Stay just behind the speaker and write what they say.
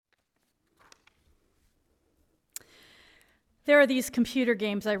There are these computer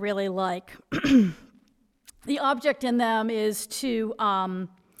games I really like. The object in them is to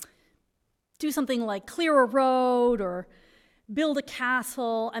do something like clear a road or build a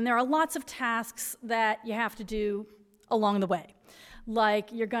castle, and there are lots of tasks that you have to do along the way. Like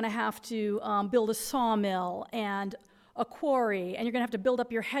you're going to have to build a sawmill and a quarry, and you're going to have to build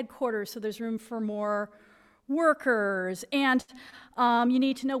up your headquarters so there's room for more workers, and you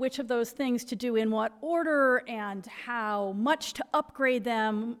need to know which of those things to do in what order and how much to upgrade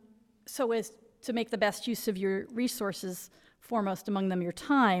them so as to make the best use of your resources, foremost among them your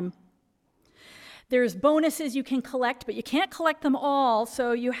time. There's bonuses you can collect, but you can't collect them all,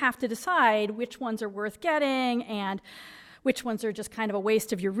 so you have to decide which ones are worth getting and which ones are just kind of a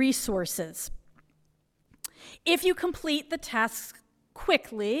waste of your resources. If you complete the tasks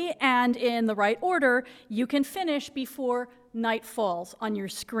quickly and in the right order, you can finish before night falls on your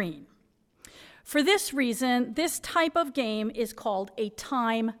screen. For this reason, this type of game is called a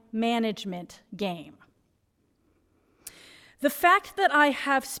time management game. The fact that I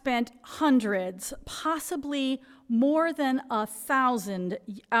have spent hundreds, possibly more than 1,000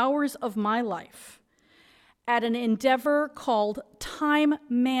 hours of my life at an endeavor called time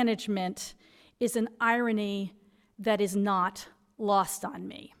management is an irony that is not lost on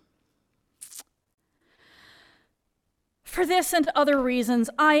me. For this and other reasons,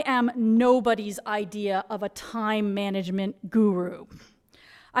 I am nobody's idea of a time management guru.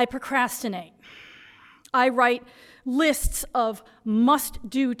 I procrastinate. I write lists of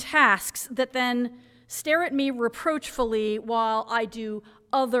must-do tasks that then stare at me reproachfully while I do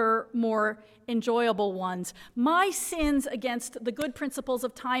other more enjoyable ones. My sins against the good principles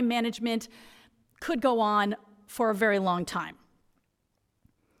of time management could go on for a very long time.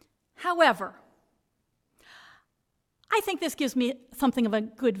 However, I think this gives me something of a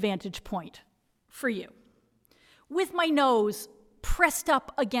good vantage point for you. With my nose pressed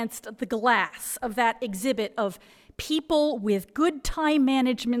up against the glass of that exhibit of people with good time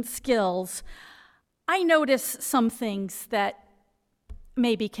management skills, I notice some things that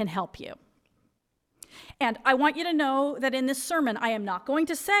maybe can help you. And I want you to know that in this sermon, I am not going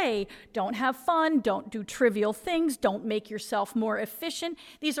to say, don't have fun, don't do trivial things, don't make yourself more efficient.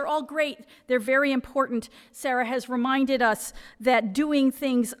 These are all great. They're very important. Sarah has reminded us that doing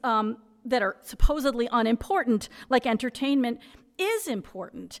things that are supposedly unimportant, like entertainment, is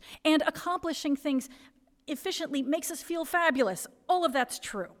important. And accomplishing things efficiently makes us feel fabulous. All of that's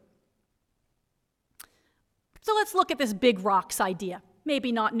true. So let's look at this big rocks idea.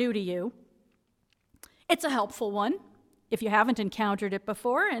 Maybe not new to you. It's a helpful one if you haven't encountered it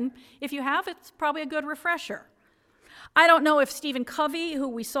before, and if you have, it's probably a good refresher. I don't know if Stephen Covey, who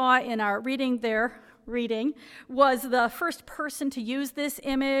we saw in our reading, was the first person to use this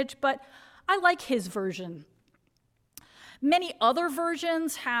image, but I like his version. Many other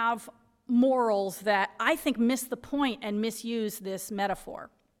versions have morals that I think miss the point and misuse this metaphor.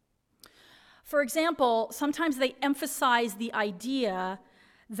 For example, sometimes they emphasize the idea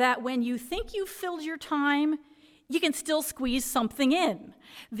that when you think you've filled your time, you can still squeeze something in.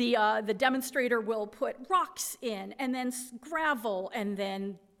 The demonstrator will put rocks in, and then gravel, and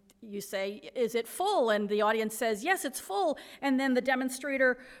then you say, is it full? And the audience says, yes, it's full. And then the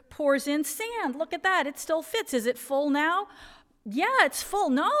demonstrator pours in sand. Look at that, it still fits. Is it full now? Yeah, it's full.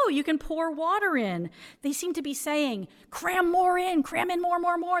 No, you can pour water in. They seem to be saying, cram more in, cram in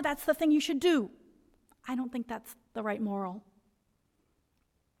more. That's the thing you should do. I don't think that's the right moral.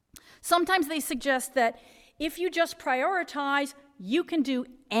 Sometimes they suggest that if you just prioritize, you can do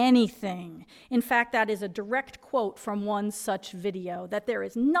anything. In fact, that is a direct quote from one such video, that there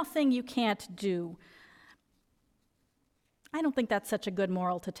is nothing you can't do. I don't think that's such a good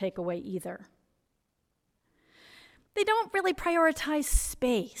moral to take away either. They don't really prioritize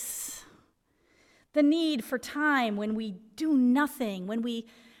space, the need for time when we do nothing, when we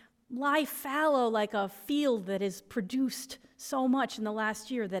lie fallow like a field that has produced so much in the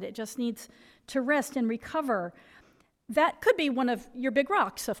last year that it just needs to rest and recover. That could be one of your big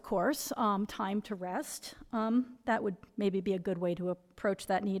rocks, of course, time to rest. That would maybe be a good way to approach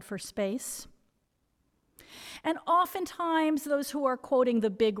that need for space. And oftentimes, those who are quoting the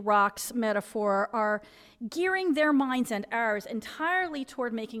big rocks metaphor are gearing their minds and ours entirely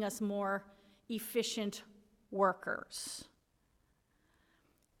toward making us more efficient workers.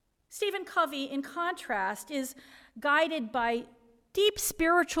 Stephen Covey, in contrast, is guided by deep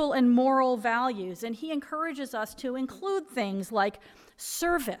spiritual and moral values, and he encourages us to include things like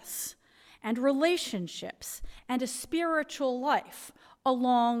service and relationships and a spiritual life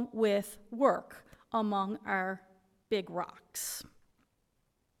along with work among our big rocks.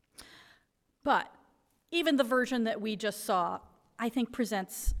 But even the version that we just saw, I think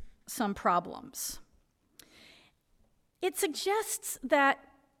presents some problems. It suggests that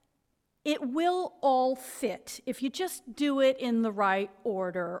it will all fit if you just do it in the right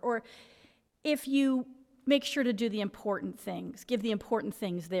order, or if you make sure to do the important things, give the important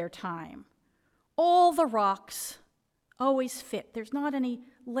things their time. All the rocks always fit. There's not any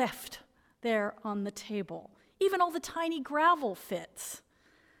left there on the table. Even all the tiny gravel fits.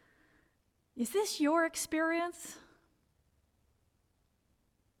 Is this your experience?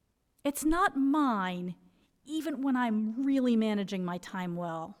 It's not mine, even when I'm really managing my time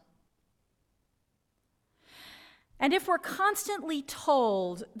well. And if we're constantly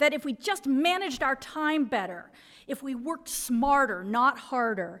told that if we just managed our time better, if we worked smarter, not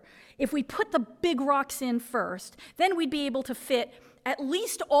harder, if we put the big rocks in first, then we'd be able to fit at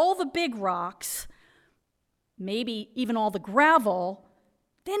least all the big rocks, maybe even all the gravel,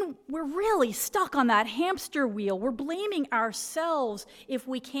 then we're really stuck on that hamster wheel. We're blaming ourselves if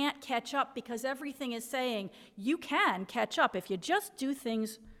we can't catch up, because everything is saying you can catch up if you just do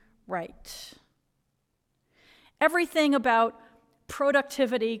things right. Everything about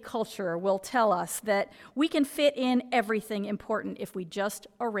productivity culture will tell us that we can fit in everything important if we just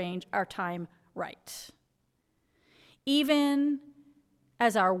arrange our time right. Even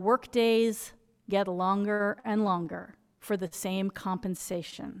as our work days get longer and longer for the same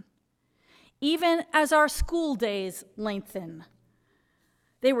compensation. Even as our school days lengthen.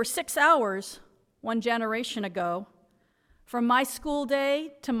 They were 6 hours one generation ago. From my school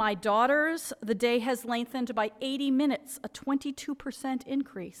day to my daughter's, the day has lengthened by 80 minutes, a 22%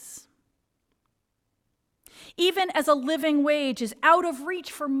 increase. Even as a living wage is out of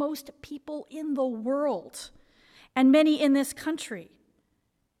reach for most people in the world, and many in this country,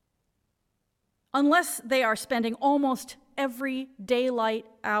 unless they are spending almost every daylight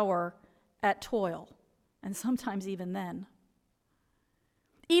hour at toil, and sometimes even then.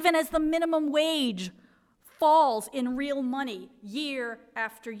 Even as the minimum wage falls in real money year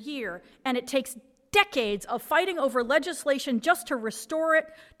after year, and it takes decades of fighting over legislation just to restore it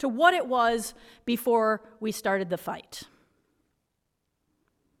to what it was before we started the fight.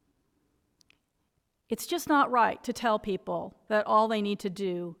 It's just not right to tell people that all they need to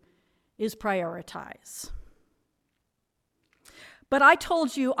do is prioritize. But I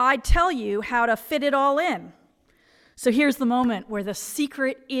told you I'd tell you how to fit it all in. So here's the moment where the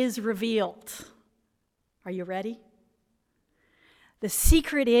secret is revealed. Are you ready? The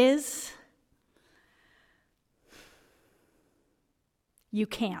secret is you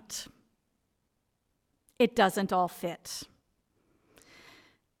can't. It doesn't all fit.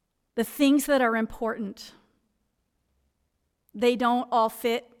 The things that are important, they don't all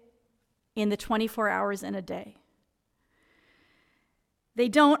fit in the 24 hours in a day. They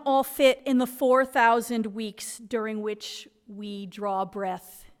don't all fit in the 4,000 weeks during which we draw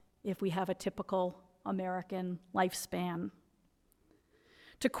breath if we have a typical American lifespan.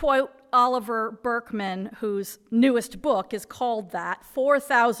 To quote Oliver Burkeman, whose newest book is called that,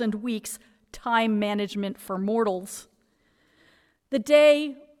 4,000 Weeks, Time Management for Mortals, the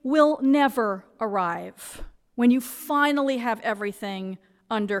day will never arrive when you finally have everything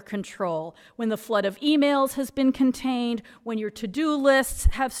under control, when the flood of emails has been contained, when your to-do lists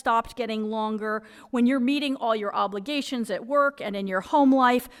have stopped getting longer, when you're meeting all your obligations at work and in your home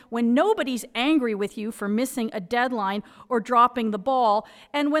life, when nobody's angry with you for missing a deadline or dropping the ball,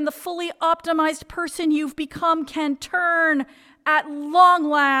 and when the fully optimized person you've become can turn at long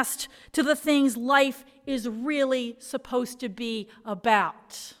last to the things life is really supposed to be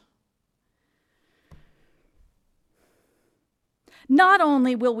about. Not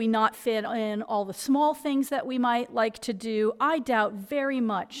only will we not fit in all the small things that we might like to do, I doubt very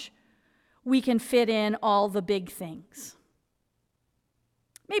much we can fit in all the big things.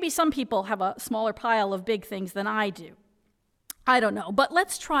 Maybe some people have a smaller pile of big things than I do. I don't know, but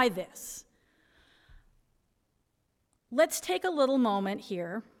let's try this. Let's take a little moment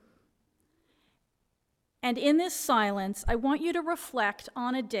here, and in this silence, I want you to reflect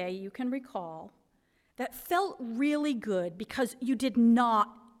on a day you can recall that felt really good because you did not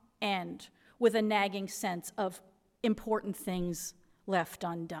end with a nagging sense of important things left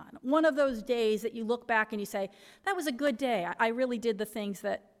undone. One of those days that you look back and you say, that was a good day. I really did the things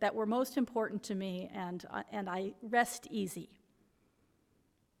that were most important to me, and I rest easy.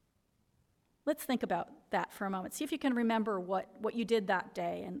 Let's think about that for a moment. See if you can remember what you did that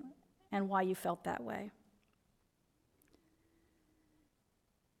day and why you felt that way.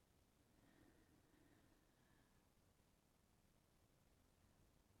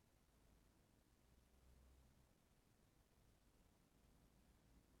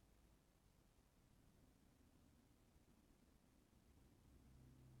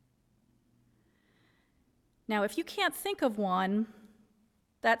 Now, if you can't think of one,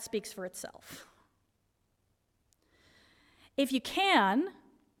 that speaks for itself. If you can,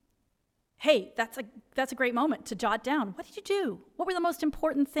 hey, that's a great moment to jot down. What did you do? What were the most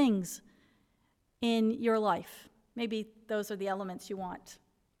important things in your life? Maybe those are the elements you want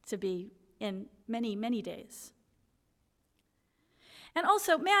to be in many, many days. And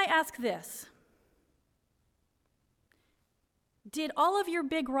also, may I ask this? Did all of your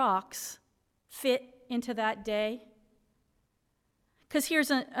big rocks fit into that day? Because here's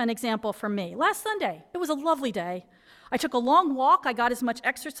an example from me. Last Sunday, it was a lovely day. I took a long walk. I got as much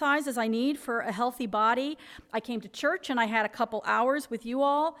exercise as I need for a healthy body. I came to church and I had a couple hours with you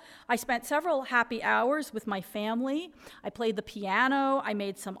all. I spent several happy hours with my family. I played the piano. I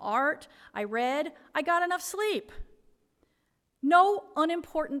made some art. I read. I got enough sleep. No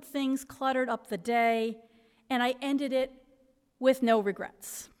unimportant things cluttered up the day, and I ended it with no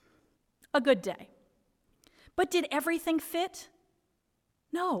regrets. A good day. But did everything fit?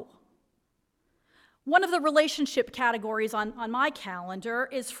 No. One of the relationship categories on my calendar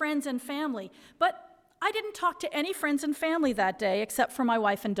is friends and family, but I didn't talk to any friends and family that day except for my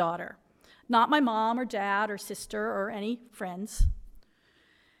wife and daughter. Not my mom or dad or sister or any friends.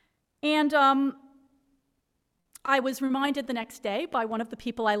 And I was reminded the next day by one of the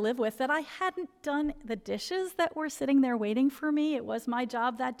people I live with that I hadn't done the dishes that were sitting there waiting for me. It was my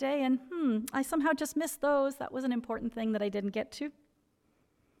job that day, and I somehow just missed those. That was an important thing that I didn't get to.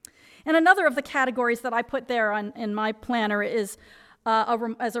 And another of the categories that I put there in my planner is,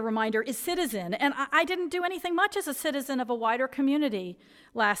 as a reminder, is citizen. And I didn't do anything much as a citizen of a wider community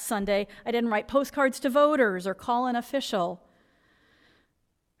last Sunday. I didn't write postcards to voters or call an official.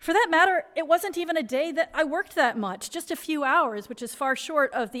 For that matter, it wasn't even a day that I worked that much, just a few hours, which is far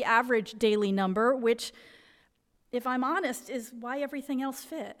short of the average daily number, which, if I'm honest, is why everything else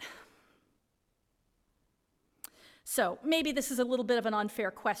fit. So maybe this is a little bit of an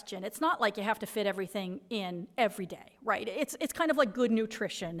unfair question. It's not like you have to fit everything in every day, right? It's kind of like good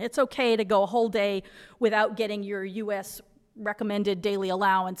nutrition. It's okay to go a whole day without getting your U.S. recommended daily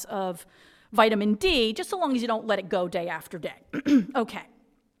allowance of vitamin D, just so long as you don't let it go day after day. Okay.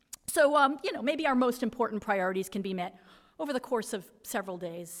 So, maybe our most important priorities can be met over the course of several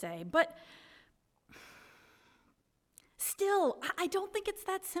days, say. But still, I don't think it's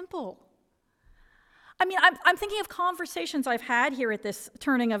that simple. I mean, I'm thinking of conversations I've had here at this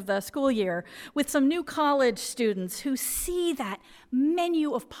turning of the school year with some new college students who see that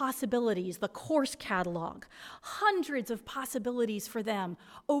menu of possibilities, the course catalog, hundreds of possibilities for them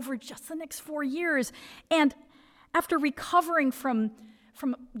over just the next 4 years. And after recovering from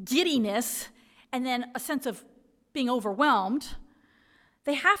giddiness and then a sense of being overwhelmed,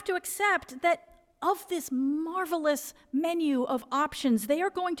 they have to accept that of this marvelous menu of options, they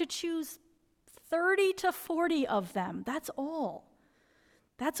are going to choose 30 to 40 of them. That's all.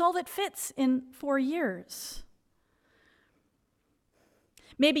 That's all that fits in 4 years.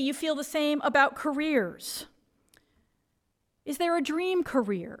 Maybe you feel the same about careers. Is there a dream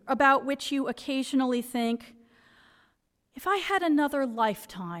career about which you occasionally think, if I had another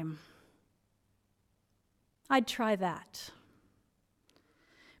lifetime, I'd try that?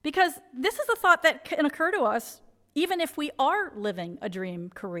 Because this is a thought that can occur to us even if we are living a dream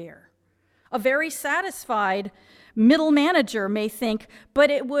career. A very satisfied middle manager may think, but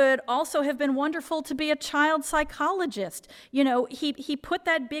it would also have been wonderful to be a child psychologist. You know, he put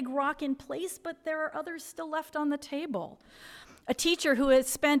that big rock in place, but there are others still left on the table. A teacher who has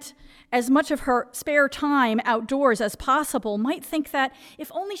spent as much of her spare time outdoors as possible might think that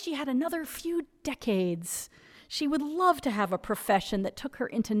if only she had another few decades, she would love to have a profession that took her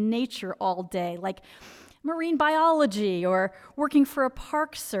into nature all day, like marine biology or working for a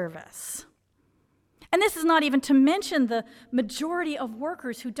park service. And this is not even to mention the majority of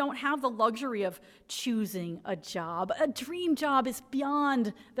workers who don't have the luxury of choosing a job. A dream job is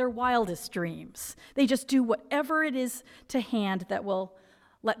beyond their wildest dreams. They just do whatever it is to hand that will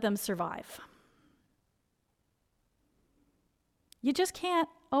let them survive. You just can't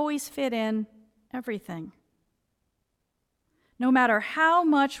always fit in everything. No matter how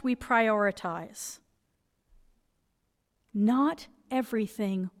much we prioritize, not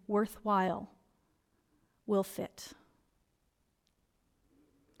everything worthwhile will fit.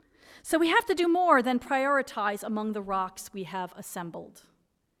 So we have to do more than prioritize among the rocks we have assembled.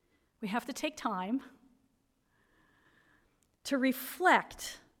 We have to take time to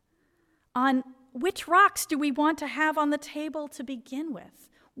reflect on which rocks do we want to have on the table to begin with.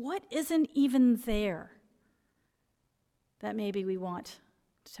 What isn't even there that maybe we want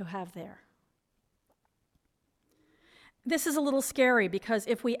to have there? This is a little scary because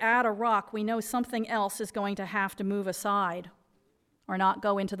if we add a rock, we know something else is going to have to move aside or not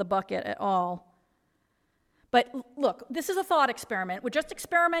go into the bucket at all. But look, this is a thought experiment. We're just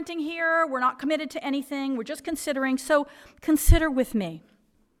experimenting here. We're not committed to anything. We're just considering. So consider with me.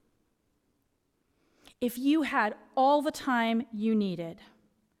 If you had all the time you needed,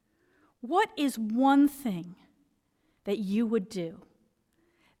 what is one thing that you would do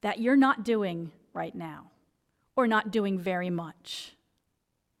that you're not doing right now or not doing very much?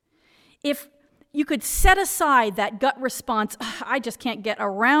 If you could set aside that gut response, I just can't get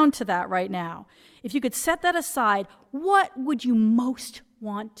around to that right now. If you could set that aside, what would you most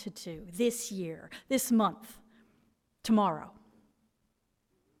want to do this year, this month, tomorrow?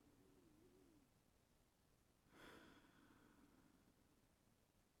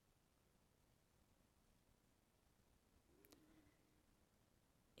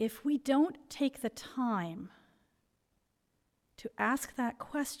 If we don't take the time to ask that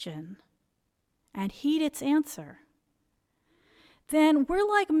question and heed its answer, then we're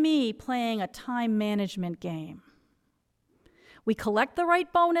like me playing a time management game. We collect the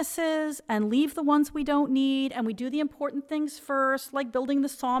right bonuses and leave the ones we don't need, and we do the important things first, like building the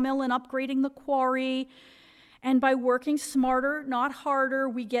sawmill and upgrading the quarry. And by working smarter, not harder,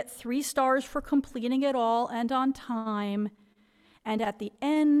 we get 3 stars for completing it all and on time. And at the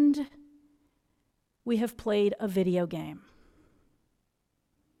end, we have played a video game.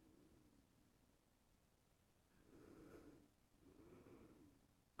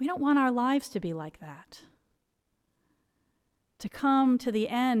 We don't want our lives to be like that. To come to the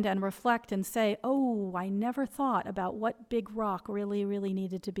end and reflect and say, oh, I never thought about what big rock really, really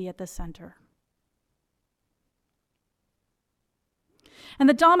needed to be at the center. And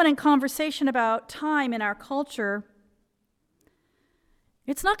the dominant conversation about time in our culture,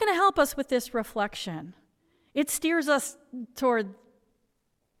 it's not going to help us with this reflection. It steers us toward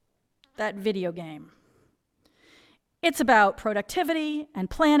that video game. It's about productivity and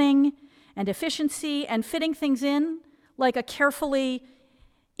planning and efficiency and fitting things in like a carefully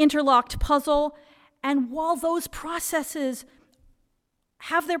interlocked puzzle. And while those processes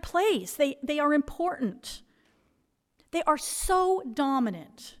have their place, they are important, they are so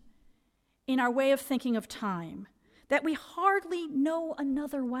dominant in our way of thinking of time that we hardly know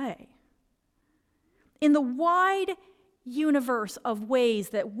another way. In the wide universe of ways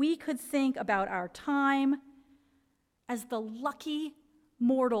that we could think about our time as the lucky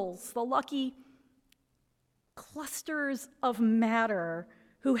mortals, the lucky clusters of matter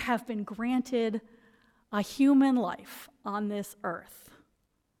who have been granted a human life on this earth,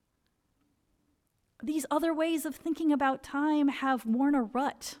 these other ways of thinking about time have worn a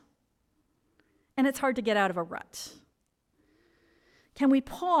rut, and it's hard to get out of a rut. Can we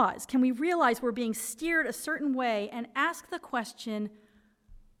pause? Can we realize we're being steered a certain way and ask the question,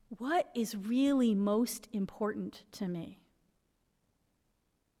 what is really most important to me?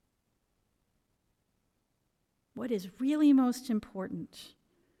 What is really most important?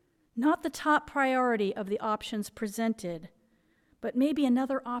 Not the top priority of the options presented, but maybe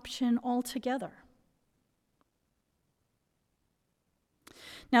another option altogether.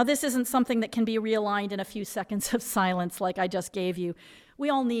 Now, this isn't something that can be realigned in a few seconds of silence like I just gave you. We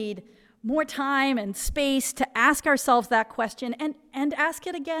all need more time and space to ask ourselves that question and ask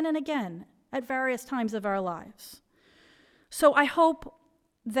it again and again at various times of our lives. So I hope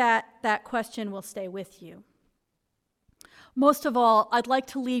that that question will stay with you. Most of all, I'd like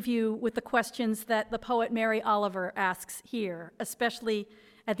to leave you with the questions that the poet Mary Oliver asks here, especially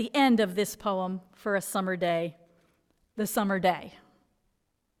at the end of this poem, For a Summer Day, the summer day.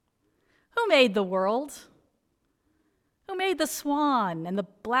 Who made the world? Who made the swan and the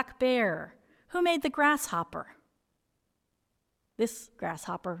black bear? Who made the grasshopper? This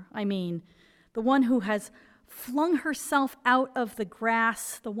grasshopper, I mean, the one who has flung herself out of the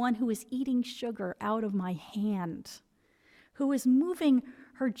grass, the one who is eating sugar out of my hand, who is moving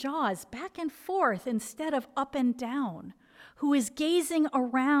her jaws back and forth instead of up and down, who is gazing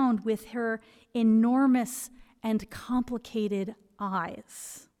around with her enormous and complicated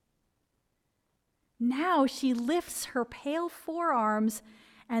eyes. Now she lifts her pale forearms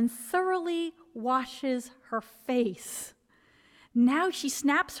and thoroughly washes her face. Now she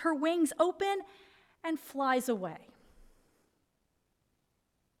snaps her wings open and flies away.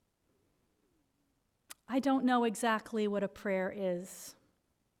 I don't know exactly what a prayer is.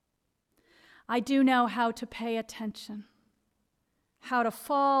 I do know how to pay attention, how to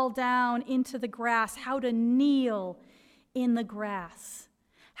fall down into the grass, how to kneel in the grass,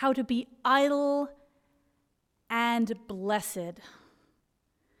 how to be idle and blessed,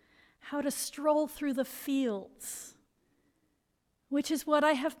 how to stroll through the fields which is what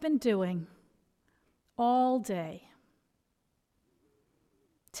I have been doing all day.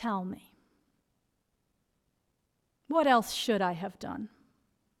 Tell me, what else should I have done?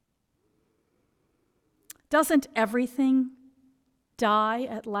 Doesn't everything die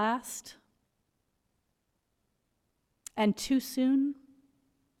at last? And too soon?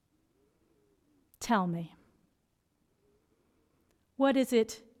 Tell me, what is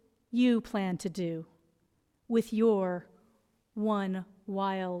it you plan to do with your one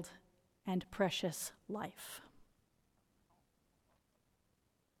wild and precious life?